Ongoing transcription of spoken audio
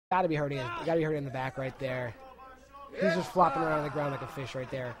Gotta be hurting him. Gotta be hurting in the back right there. He's just flopping around on the ground like a fish right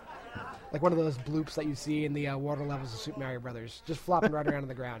there. Like one of those bloops that you see in the water levels of Super Mario Brothers. Just flopping right around on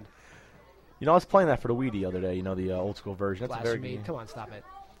the ground. You know, I was playing that for the Wii the other day, you know, the old school version. That's very Blasphemy. Come on, stop it.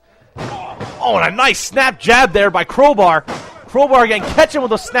 Oh, and a nice snap jab there by Crowbar. Crowbar again catching with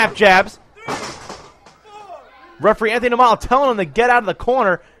those snap jabs. Referee Anthony D'Amato telling him to get out of the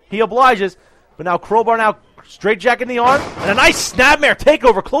corner. He obliges. But now Crowbar now straight jack in the arm. And a nice snapmare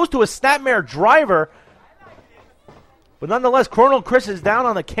takeover. Close to a snapmare driver. But nonetheless, Corino Chris is down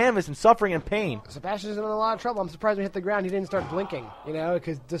on the canvas and suffering in pain. Sebastian's in a lot of trouble. I'm surprised when he hit the ground he didn't start blinking, you know,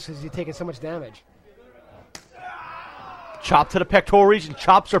 because he's taking so much damage. Chop to the pectoral region.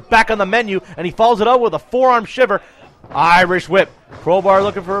 Chops are back on the menu, and he follows it up with a forearm shiver. Irish whip. Crowbar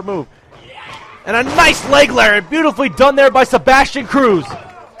looking for a move. And a nice leg lariat. Beautifully done there by Sebastian Cruz.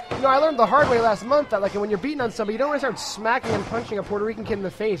 You know, I learned the hard way last month that, like, when you're beating on somebody, you don't want to start smacking and punching a Puerto Rican kid in the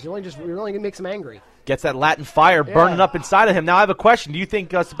face. You're only makes him angry. Gets that Latin fire burning up inside of him. Now I have a question. Do you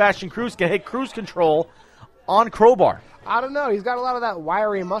think Sebastian Cruz can hit cruise control on Crowbar? I don't know. He's got a lot of that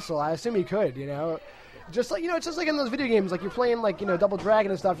wiry muscle. I assume he could, you know. Just like, you know, it's just like in those video games, like you're playing, like, you know, Double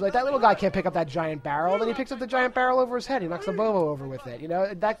Dragon and stuff. Like, that little guy can't pick up that giant barrel. Then he picks up the giant barrel over his head. He knocks the Bobo over with it. You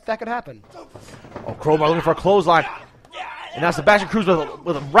know, that could happen. Oh, Crowbar looking for a clothesline. And now Sebastian Cruz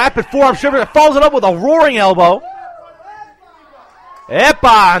with a rapid forearm shiver that follows it up with a roaring elbow.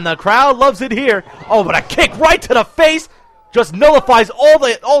 Epa, and the crowd loves it here. Oh, but a kick right to the face just nullifies all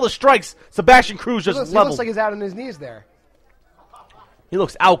the strikes Sebastian Cruz just leveled. He looks like he's out on his knees there. He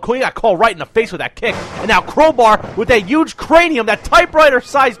looks out. He got called right in the face with that kick. And now Crowbar with that huge cranium, that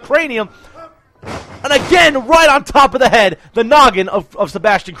typewriter-sized cranium. And again, right on top of the head, the noggin of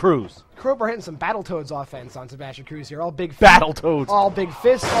Sebastian Cruz. Crowbar hitting some Battletoads offense on Sebastian Cruz here. All big Battletoads. All big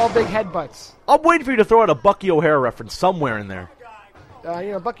fists, all big headbutts. I'm waiting for you to throw out a Bucky O'Hare reference somewhere in there.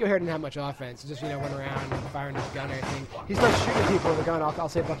 You know, Bucky O'Hare didn't have much offense. He just, you know, went around firing his gun and everything. He's not shooting people with a gun. I'll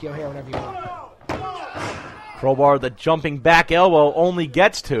say Bucky O'Hare whenever you want. Crowbar, the jumping back elbow only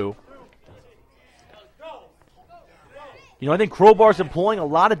gets to. You know, I think Crowbar's employing a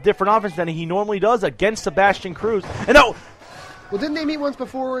lot of different offense than he normally does against Sebastian Cruz. And no! Well, didn't they meet once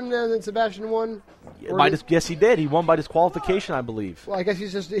before and Sebastian won? Yes, he did. He won by disqualification, I believe. Well, I guess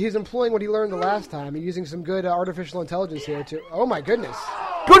he's employing what he learned the last time and using some good artificial intelligence here too. Oh my goodness!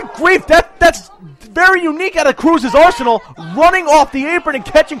 Good grief! That's very unique out of Cruz's arsenal. Running off the apron and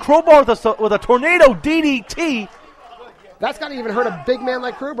catching Crowbar with a tornado DDT. That's got to even hurt a big man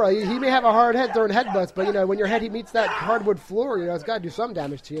like Crowbar. He may have a hard head throwing headbutts, but you know when your head meets that hardwood floor, you know it's got to do some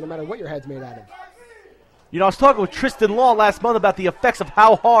damage to you, no matter what your head's made out of. You know, I was talking with Tristan Law last month about the effects of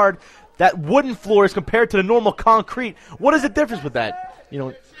how hard that wooden floor is compared to the normal concrete. What is the difference with that? You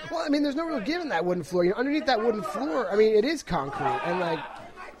know. Well, I mean, there's no real give in that wooden floor. You know, underneath that wooden floor, I mean, it is concrete, and like,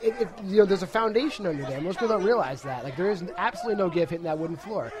 you know, there's a foundation under there. Most people don't realize that. Like, there is absolutely no give hitting that wooden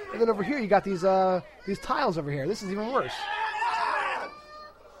floor. And then over here, you got these tiles over here. This is even worse.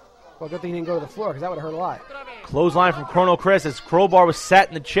 Well, good thing he didn't go to the floor because that would have hurt a lot. Clothesline from Corino Chris as Crowbar was sat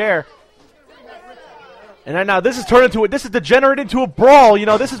in the chair. And then now this is turned into this is degenerated into a brawl. You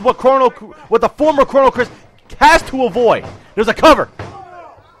know, this is what the former Corino Chris has to avoid. There's a cover.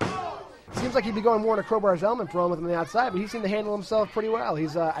 Seems like he'd be going more into Crowbar's element, throwing with him on the outside, but he seemed to handle himself pretty well.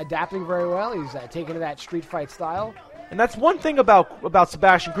 He's adapting very well. He's taking to that street fight style. And that's one thing about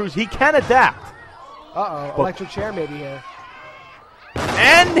Sebastian Cruz. He can adapt. Electric chair maybe here.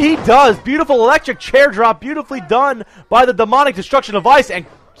 And he does. Beautiful electric chair drop, beautifully done by the demonic destruction device. And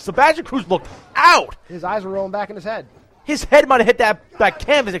Sebastian Cruz looked out. His eyes were rolling back in his head. His head might have hit that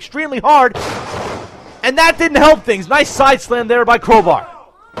canvas extremely hard. And that didn't help things. Nice side slam there by Crowbar.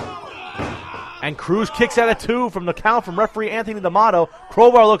 And Cruz kicks out at 2 from the count from referee Anthony D'Amato.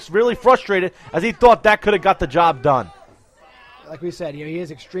 Crowbar looks really frustrated as he thought that could have got the job done. Like we said, you know, he is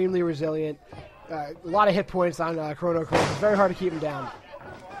extremely resilient. A lot of hit points on Corino Cruz. It's very hard to keep him down.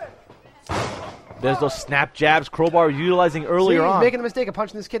 There's those snap jabs Crowbar utilizing earlier on. He's making a mistake of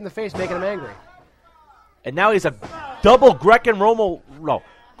punching this kid in the face, making him angry. And now he's a double Greco-Roman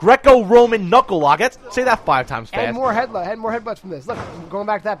knuckle lock. Let's say that 5 times fast. And more headbutts from this. Look, going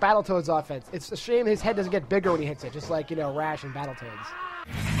back to that Battletoads offense. It's a shame his head doesn't get bigger when he hits it, just like, you know, Rash and Battletoads.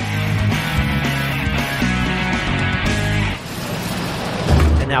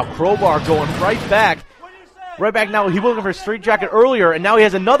 And now Crowbar going right back. Right back now. He was looking for a straight jacket earlier, and now he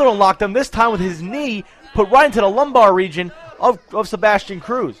has another one locked on, this time with his knee put right into the lumbar region of Sebastian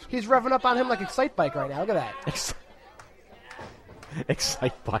Cruz. He's revving up on him like Excite Bike right now. Look at that.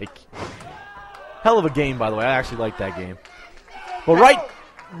 Excite Bike. Hell of a game, by the way. I actually like that game. But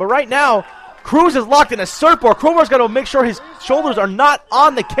right now, Cruz is locked in a surfboard. Crowbar's got to make sure his shoulders are not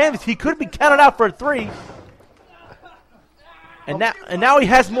on the canvas. He could be counted out for a 3. And now he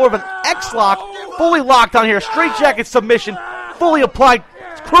has more of an X-lock, fully locked on here. Straight jacket submission, fully applied.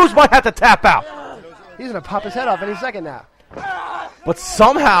 Cruz might have to tap out. He's going to pop his head off any second now. But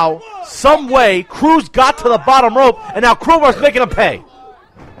somehow, some way, Cruz got to the bottom rope, and now Crowbar's making him pay.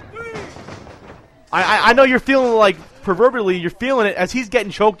 I know you're feeling like, proverbially, you're feeling it as he's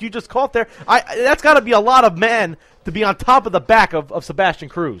getting choked. You just caught there. That's got to be a lot of men to be on top of the back of Sebastian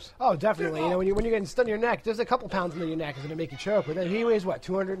Cruz. Oh, definitely. You know, when you're getting stunned in your neck, there's a couple pounds under your neck is going to make you choke. But then he weighs, what,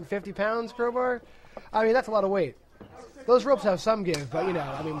 250 pounds, Crowbar? I mean, that's a lot of weight. Those ropes have some give, but, you know,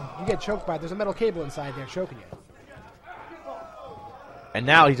 I mean, you get choked by it. There's a metal cable inside there choking you. And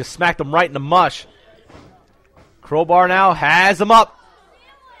now he just smacked him right in the mush. Crowbar now has him up.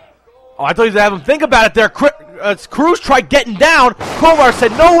 Oh, I thought he was going to have him think about it there. Cruz tried getting down. Crowbar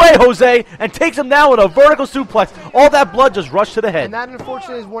said, "No way, Jose," and takes him down with a vertical suplex. All that blood just rushed to the head. And that,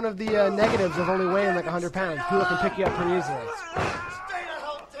 unfortunately, is one of the negatives of only weighing like 100 pounds. People can pick you up pretty easily.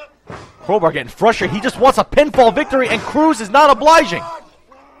 Crowbar getting frustrated. He just wants a pinfall victory, and Cruz is not obliging.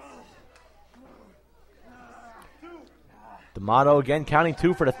 D'Amato again counting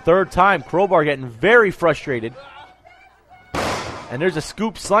 2 for the 3rd time. Crowbar getting very frustrated. And there's a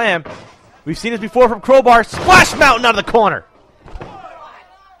scoop slam. We've seen this before from Crowbar. Splash Mountain out of the corner.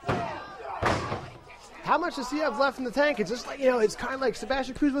 How much does he have left in the tank? It's just like, you know, it's kind of like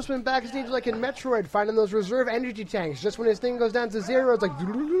Sebastian Cruz must have been backstage like in Metroid, finding those reserve energy tanks. Just when his thing goes down to 0, it's like,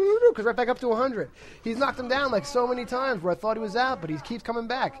 goes right back up to 100. He's knocked him down like so many times where I thought he was out, but he keeps coming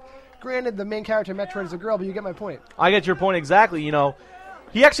back. Granted, the main character in Metroid is a girl, but you get my point. I get your point exactly. You know,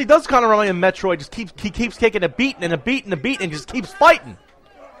 he actually does kind of remind me of Metroid. He keeps taking a beating and a beating and a beating and just keeps fighting.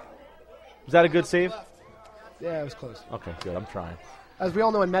 Was that a good save? Yeah, it was close. Okay, good. I'm trying. As we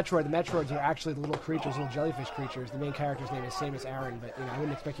all know in Metroid, the Metroids are actually the little creatures, little jellyfish creatures. The main character's name is Samus Aran, but you know, I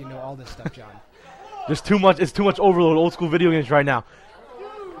wouldn't expect you to know all this stuff, John. There's too much. It's too much overload. Old school video games right now.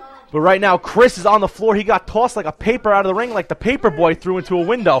 But right now, Chris is on the floor. He got tossed like a paper out of the ring, like the paper boy threw into a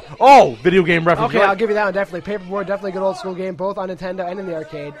window. Oh, video game reference. Okay, I'll give you that one, definitely. Paperboard, definitely a good old school game, both on Nintendo and in the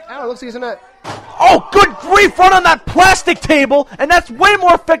arcade. Oh, it looks like he's in a... Oh, good grief, run on that plastic table, and that's way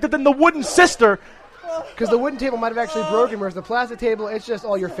more effective than the wooden sister. Because the wooden table might have actually broken, whereas the plastic table, it's just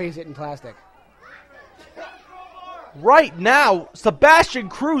all your face hitting plastic. Right now, Sebastian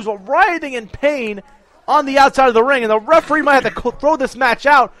Cruz writhing in pain on the outside of the ring, and the referee might have to throw this match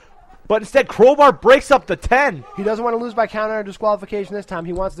out. But instead, Crowbar breaks up the 10. He doesn't want to lose by counter or disqualification this time.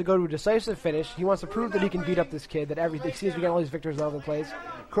 He wants to go to a decisive finish. He wants to prove that he can beat up this kid, that everything seems to be getting all these victories all over the place.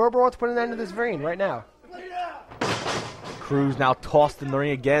 Crowbar wants to put an end to this reign right now. Cruz now tossed in the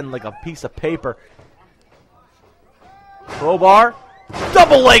ring again like a piece of paper. Crowbar,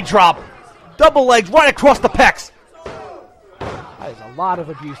 double leg drop. Double legs right across the pecs. That is a lot of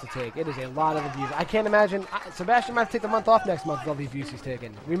abuse to take. It is a lot of abuse. I can't imagine. Sebastian might have to take the month off next month with all the abuse he's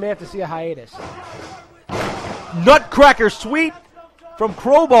taken. We may have to see a hiatus. Nutcracker sweep from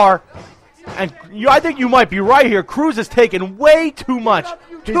Crowbar. And I think you might be right here. Cruz has taken way too much.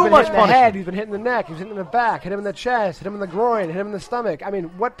 Too much punishment. The head, he's been hitting the neck, he's hitting the back, hit him in the chest, hit him in the groin, hit him in the stomach. I mean,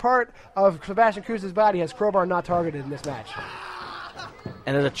 what part of Sebastian Cruz's body has Crowbar not targeted in this match?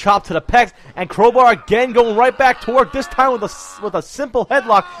 And there's a chop to the pecs, and Crowbar again going right back to work, this time with a simple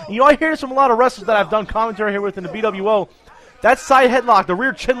headlock. And, you know, I hear this from a lot of wrestlers that I've done commentary here with in the BWO. That side headlock, the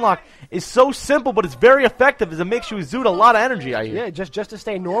rear chin lock, is so simple, but it's very effective as it makes you exude a lot of energy, I hear. Yeah, just to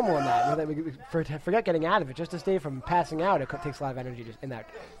stay normal in that. Forget getting out of it. Just to stay from passing out, it takes a lot of energy just in that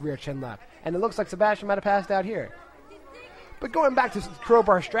rear chin lock. And it looks like Sebastian might have passed out here. But going back to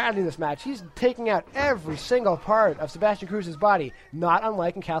Crowbar's strategy in this match, he's taking out every single part of Sebastian Cruz's body, not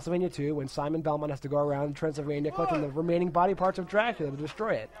unlike in Castlevania 2 when Simon Belmont has to go around Transylvania collecting the remaining body parts of Dracula to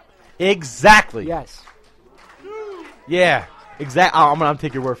destroy it. Exactly. Yes. Yeah, exactly. I'm going to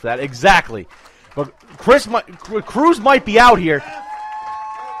take your word for that. Exactly. But Cruz might be out here.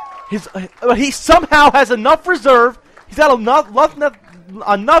 He somehow has enough reserve. He's got enough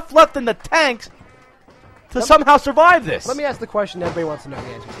left in the tanks to somehow survive this. Let me ask the question everybody wants to know the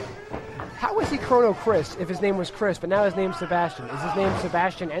answer to. How was he Chrono Chris if his name was Chris, but now his name's Sebastian? Is his name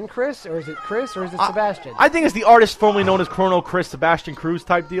Sebastian and Chris, or is it Chris, or is it Sebastian? I think it's the artist formerly known as Chrono Chris, Sebastian Cruz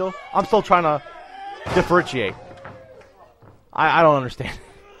type deal. I'm still trying to differentiate. I don't understand.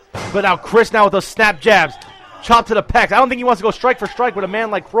 But now Chris now with those snap jabs. Chop to the pecs. I don't think he wants to go strike for strike with a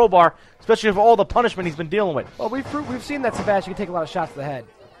man like Crowbar, especially for all the punishment he's been dealing with. Well, we've seen that Sebastian can take a lot of shots to the head.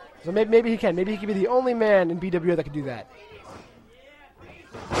 So maybe he can. Maybe he can be the only man in BWO that can do that.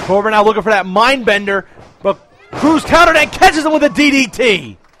 Crowbar now looking for that mind bender, but Cruz countered and catches him with a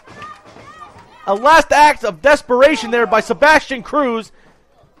DDT. A last act of desperation there by Sebastian Cruz,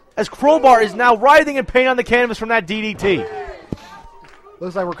 as Crowbar is now writhing in pain on the canvas from that DDT.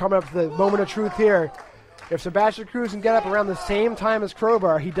 Looks like we're coming up to the moment of truth here. If Sebastian Cruz can get up around the same time as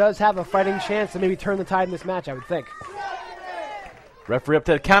Crowbar, he does have a fighting chance to maybe turn the tide in this match, I would think. Referee up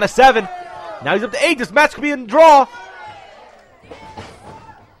to the count of 7. Now he's up to 8. This match could be a draw.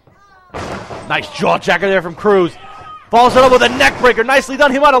 Nice jaw jacker there from Cruz. Follows it up with a neck breaker. Nicely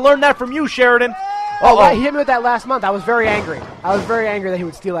done. He might have learned that from you, Sheridan. Oh, he hit me with that last month. I was very angry. I was very angry that he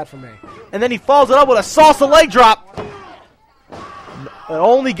would steal that from me. And then he follows it up with a salsa leg drop. It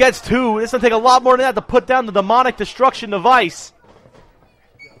only gets 2. It's going to take a lot more than that to put down the demonic destruction device.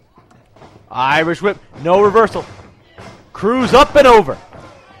 Irish whip. No reversal. Cruz up and over.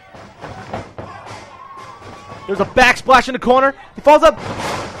 There's a backsplash in the corner. He falls up.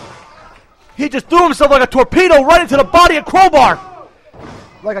 He just threw himself like a torpedo right into the body of Crowbar.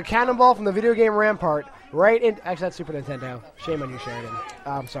 Like a cannonball from the video game Rampart. Right in. Actually, that's Super Nintendo. Shame on you, Sheridan.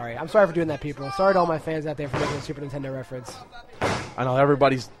 I'm sorry. I'm sorry for doing that, people. Sorry to all my fans out there for making a Super Nintendo reference. I know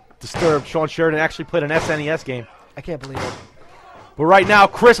everybody's disturbed. Sean Sheridan actually played an SNES game. I can't believe it. But right now,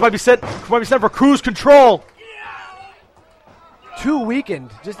 Chris might be sent for cruise control. Too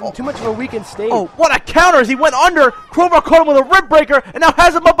weakened. Just in too much of a weakened state. Oh, what a counter as he went under. Crowbar caught him with a rib breaker and now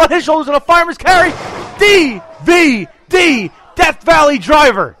has him up on his shoulders in a fireman's carry. DVD, Death Valley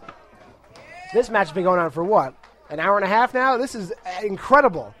Driver. This match has been going on for what? An hour and a half now? This is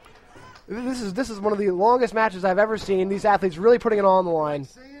incredible. This is one of the longest matches I've ever seen. These athletes really putting it all on the line.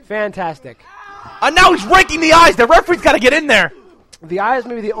 Fantastic. And now he's raking the eyes. The referee's got to get in there. The eye is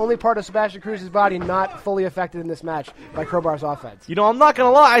maybe the only part of Sebastian Cruz's body not fully affected in this match by Crowbar's offense. You know, I'm not going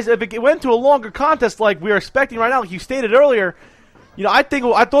to lie. If it went to a longer contest like we are expecting right now, like you stated earlier, you know, I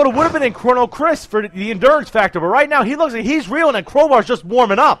thought it would have been in Corino Chris for the endurance factor, but right now he looks like he's reeling and Crowbar's just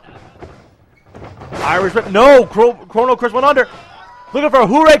warming up. Irish whip. No, Corino Chris went under. Looking for a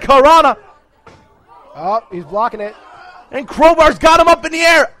Hure Karana. Oh, he's blocking it. And Crowbar's got him up in the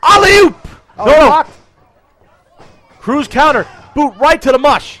air. Alley-oop. Oh, no. Blocked. Cruz counter. Boot right to the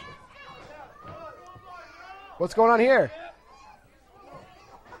mush. What's going on here?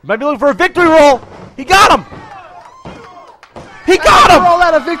 Might be looking for a victory roll. He got him. He got him. Roll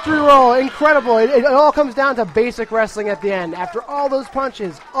out a victory roll. Incredible. It all comes down to basic wrestling at the end. After all those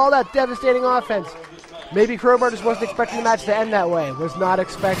punches, all that devastating offense, maybe Crowbar just wasn't expecting the match to end that way. Was not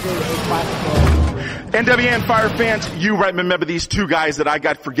expecting a classic roll. NWA Fire fans, you right remember these two guys that I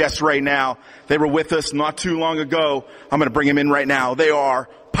got for guests right now. They were with us not too long ago. I'm going to bring them in right now. They are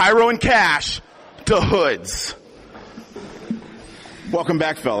Pyro and Cash, the Hoods. Welcome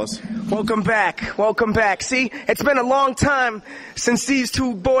back, fellas. Welcome back. Welcome back. See, it's been a long time since these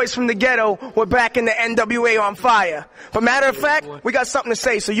two boys from the ghetto were back in the NWA on fire. But matter of fact, we got something to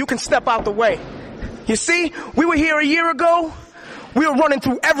say, so you can step out the way. You see, we were here a year ago. We were running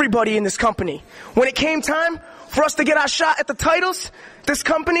through everybody in this company. When it came time for us to get our shot at the titles, this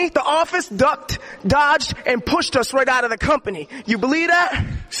company, the office, ducked, dodged, and pushed us right out of the company. You believe that?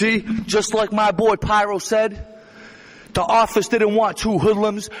 See, just like my boy Pyro said, the office didn't want two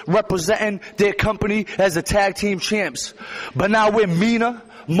hoodlums representing their company as the tag team champs. But now we're meaner,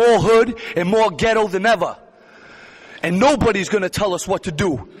 more hood, and more ghetto than ever. And nobody's gonna tell us what to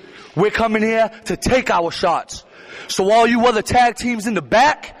do. We're coming here to take our shots. So all you other tag teams in the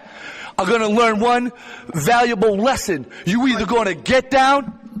back are going to learn one valuable lesson. You either going to get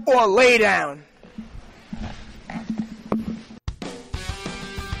down or lay down.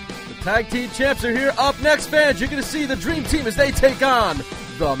 The tag team champs are here. Up next, fans, you're going to see the Dream Team as they take on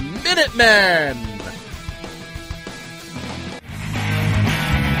the Minutemen.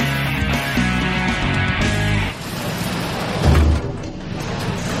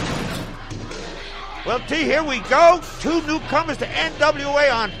 Well, T, here we go. Two newcomers to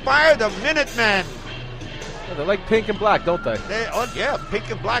NWA on fire, the Minutemen. Yeah, they like pink and black, don't they? Oh, yeah, pink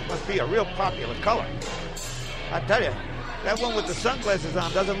and black must be a real popular color. I tell you, that one with the sunglasses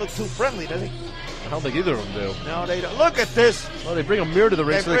on doesn't look too friendly, does he? I don't think either of them do. No, they don't. Look at this. Well, they bring a mirror to the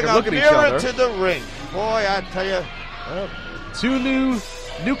ring so they can look at each other. other. They bring a mirror to the ring. Boy, I tell you. Well, two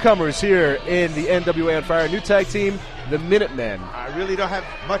newcomers here in the NWA on fire. New tag team, the Minutemen. I really don't have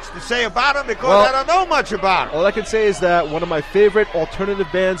much to say about them because I don't know much about them. All I can say is that one of my favorite alternative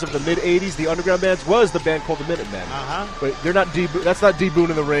bands of the mid-'80s, the underground bands, was the band called the Minutemen. Uh-huh. But they're not that's not D-Boon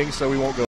in the ring, so we won't go